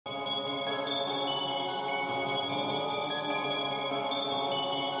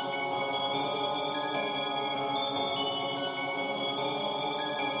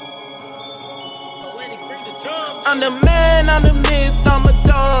I'm the man, I'm the myth, I'm a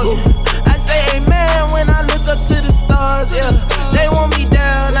dog. I say amen when I look up to the stars, yeah. They want me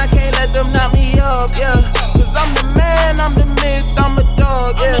down, I can't let them knock me up, yeah. Cause I'm the man, I'm the myth, I'm a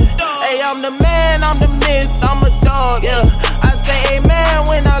dog, yeah. Hey, I'm the man, I'm the myth, I'm a dog, yeah. I say amen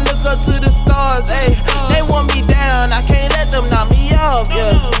when I look up to the stars, hey. They want me down, I can't let them knock me up,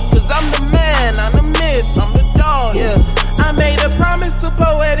 yeah. Cause I'm the man, I'm the myth, I'm the dog, yeah. I made a promise to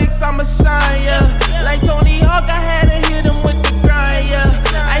poetics, I'ma shine, yeah. Like Tony Hawk, I had to hit him with the grind, yeah.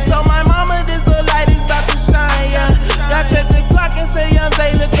 I told my mama this little light is about to shine, yeah. I checked the clock and say, young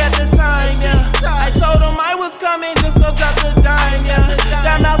Zay, look at the time, yeah. I told him I was coming, just go drop the dime, yeah.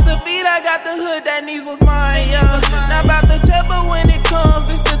 Got mouth to feed, I got the hood, that needs was mine, yeah. Not about the check, but when it comes,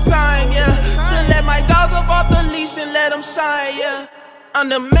 it's the time, yeah. To let my dogs up off the leash and let them shine, yeah. I'm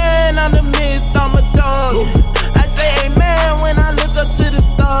the man, I'm the myth, I'm a dog. I say amen when I look up to the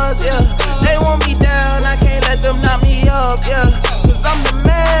stars, yeah. They want me down, I can't let them knock me up, yeah. Cause I'm the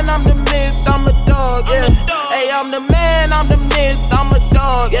man, I'm the myth, I'm a dog, yeah. Hey, I'm the man, I'm the myth, I'm a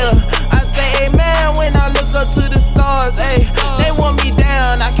dog, yeah. I say amen when I look up to the stars, hey. They want me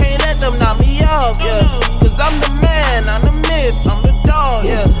down, I can't let them knock me up, yeah. Cause I'm the man, I'm the myth, I'm the dog,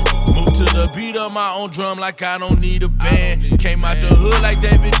 yeah. Move to the beat of my own drum like I don't need a band. Came out the hood like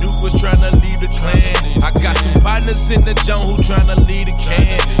David Duke was tryna lead the clan. I got some partners in the junk who tryna lead a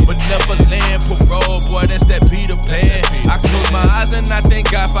can, but never land parole, boy, that's that Peter Pan. I close my eyes and I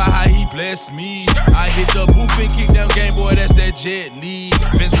thank God for how he blessed me. I hit the booth and kick down game, boy, that's that Jet Li.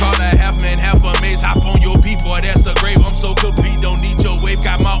 Vince called a half man, half a maze, hop on your beat, boy, that's a grave. I'm so complete, don't need your wave,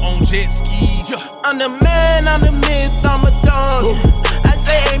 got my own jet skis. I'm the man, I'm the myth, I'm a dog. I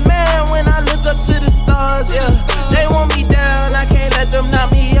say amen when I look up to the stars, yeah. They want me down, I can't let them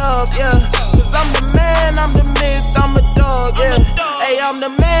knock me up, yeah. Cause I'm the man, I'm the myth, I'm a dog, yeah. Hey, I'm the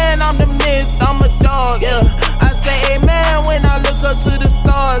man, I'm the myth, I'm a dog, yeah. I say amen when I look up to the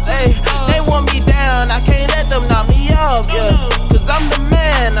stars, hey. They want me down, I can't let them knock me up, yeah. Cause I'm the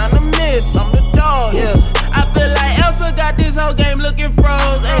man, I'm the myth, I'm the dog, yeah. I feel like Elsa got this whole game looking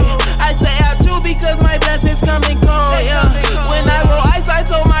froze, hey. I say I chew because my blessings coming cold, yeah. When I roll ice, I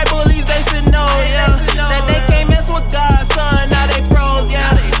told my bullies they should know, yeah. That they can't mess with God, son, now they froze,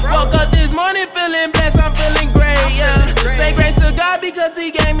 yeah. Woke up this morning feeling blessed, I'm feeling great, yeah. Say grace to God because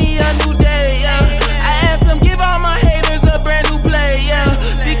he gave me a new day, yeah. I asked him, give all my haters a brand new play, yeah.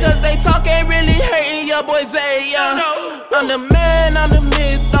 Because they talk ain't really hurting your boy Zay, yeah. I'm the man, I'm the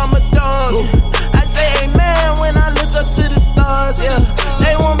myth, I'm a dog. I say amen when I look up to the stars, yeah.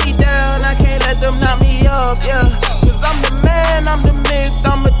 They want me down, I can't let them knock me up, yeah. Cause I'm the man, I'm the myth,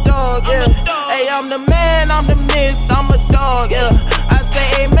 I'm a dog, yeah. Hey, I'm the man.